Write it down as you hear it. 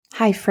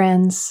Hi,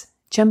 friends.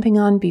 Jumping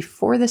on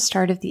before the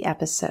start of the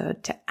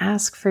episode to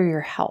ask for your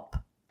help.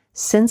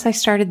 Since I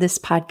started this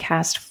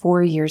podcast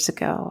 4 years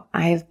ago,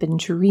 I have been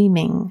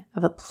dreaming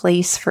of a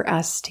place for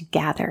us to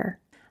gather,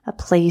 a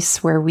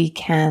place where we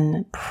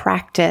can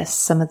practice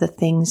some of the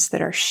things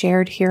that are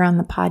shared here on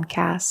the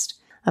podcast,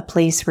 a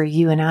place where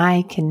you and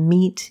I can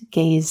meet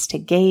gaze to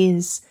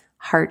gaze,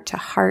 heart to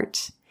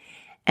heart,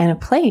 and a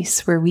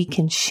place where we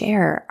can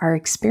share our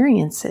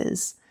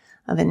experiences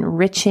of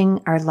enriching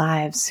our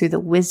lives through the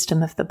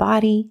wisdom of the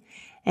body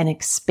and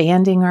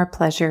expanding our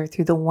pleasure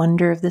through the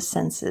wonder of the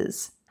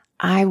senses.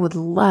 I would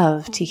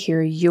love to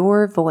hear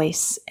your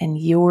voice and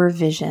your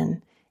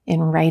vision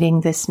in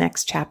writing this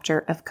next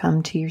chapter of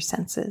Come to Your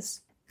Senses.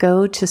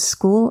 Go to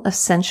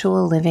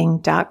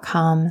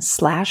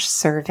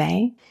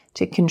schoolofsensualliving.com/survey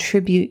to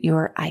contribute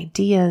your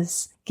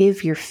ideas,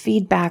 give your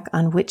feedback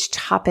on which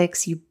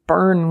topics you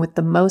burn with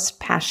the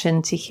most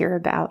passion to hear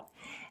about,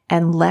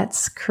 and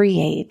let's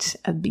create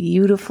a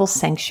beautiful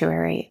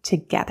sanctuary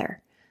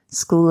together.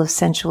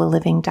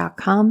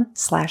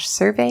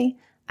 schoolofsensualliving.com/survey.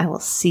 I will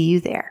see you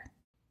there.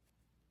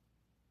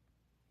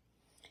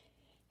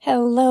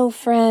 Hello,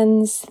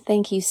 friends.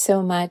 Thank you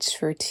so much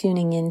for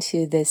tuning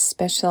into this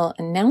special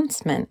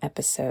announcement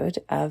episode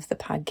of the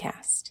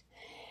podcast.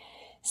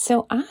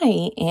 So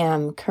I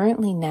am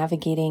currently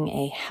navigating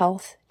a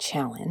health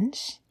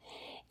challenge.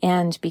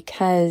 And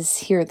because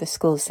here at the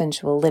School of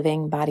Sensual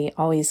Living, body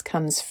always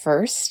comes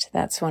first,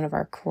 that's one of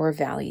our core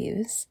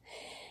values.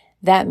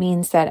 That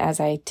means that as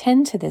I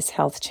tend to this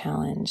health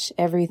challenge,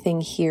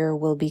 everything here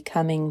will be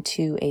coming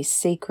to a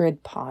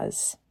sacred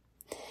pause.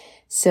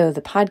 So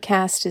the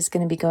podcast is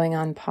going to be going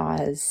on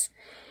pause,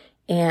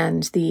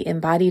 and the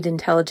Embodied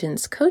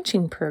Intelligence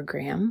Coaching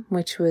Program,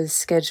 which was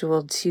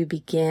scheduled to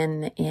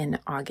begin in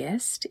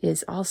August,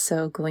 is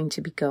also going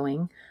to be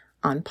going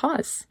on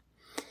pause.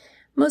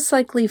 Most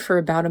likely for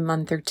about a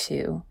month or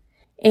two.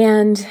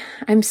 And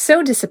I'm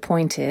so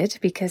disappointed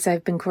because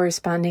I've been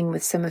corresponding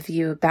with some of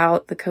you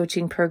about the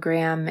coaching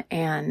program,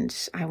 and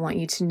I want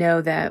you to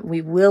know that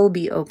we will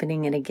be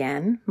opening it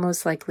again,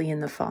 most likely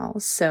in the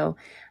fall. So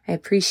I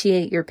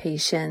appreciate your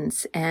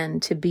patience,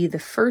 and to be the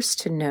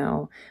first to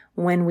know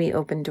when we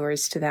open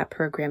doors to that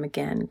program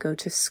again, go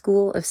to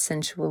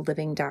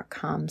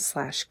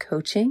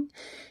schoolofsensualliving.com/coaching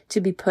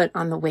to be put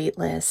on the wait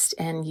list,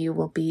 and you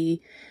will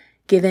be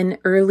given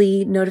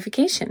early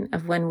notification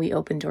of when we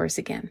open doors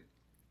again.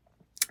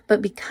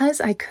 But because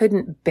I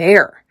couldn't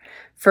bear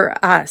for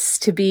us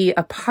to be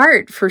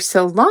apart for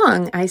so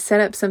long, I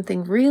set up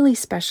something really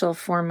special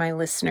for my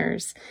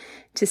listeners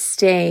to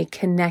stay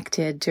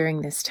connected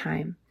during this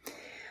time.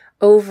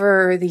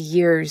 Over the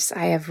years,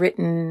 I have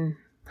written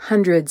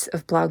hundreds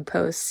of blog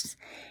posts,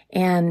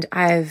 and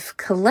I've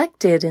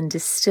collected and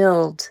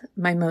distilled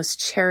my most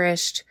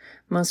cherished,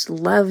 most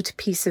loved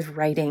piece of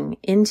writing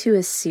into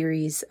a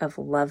series of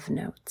love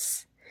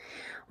notes.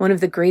 One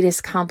of the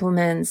greatest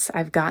compliments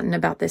I've gotten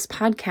about this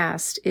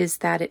podcast is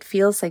that it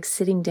feels like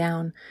sitting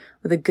down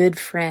with a good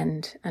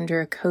friend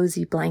under a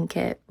cozy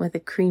blanket with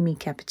a creamy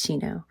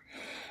cappuccino.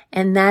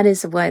 And that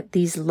is what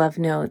these love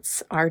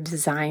notes are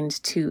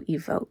designed to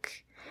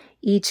evoke.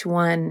 Each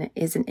one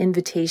is an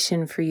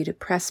invitation for you to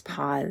press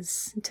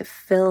pause, to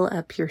fill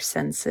up your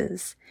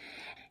senses,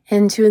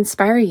 and to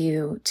inspire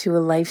you to a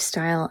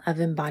lifestyle of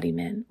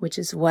embodiment, which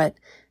is what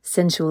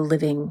sensual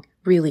living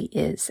really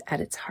is at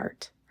its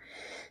heart.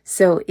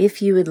 So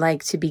if you would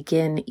like to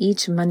begin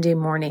each Monday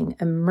morning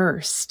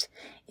immersed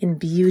in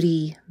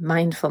beauty,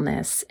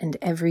 mindfulness, and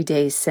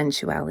everyday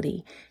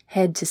sensuality,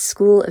 head to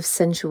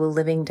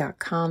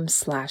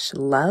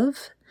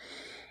schoolofsensualliving.com/love,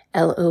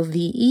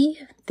 LOVE.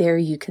 There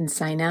you can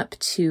sign up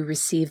to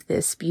receive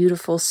this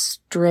beautiful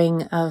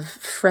string of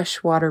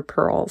freshwater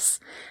pearls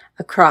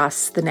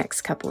across the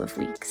next couple of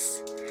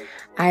weeks.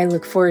 I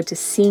look forward to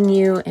seeing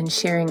you and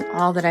sharing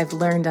all that I've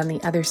learned on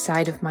the other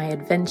side of my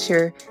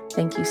adventure.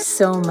 Thank you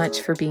so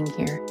much for being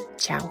here.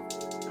 Ciao.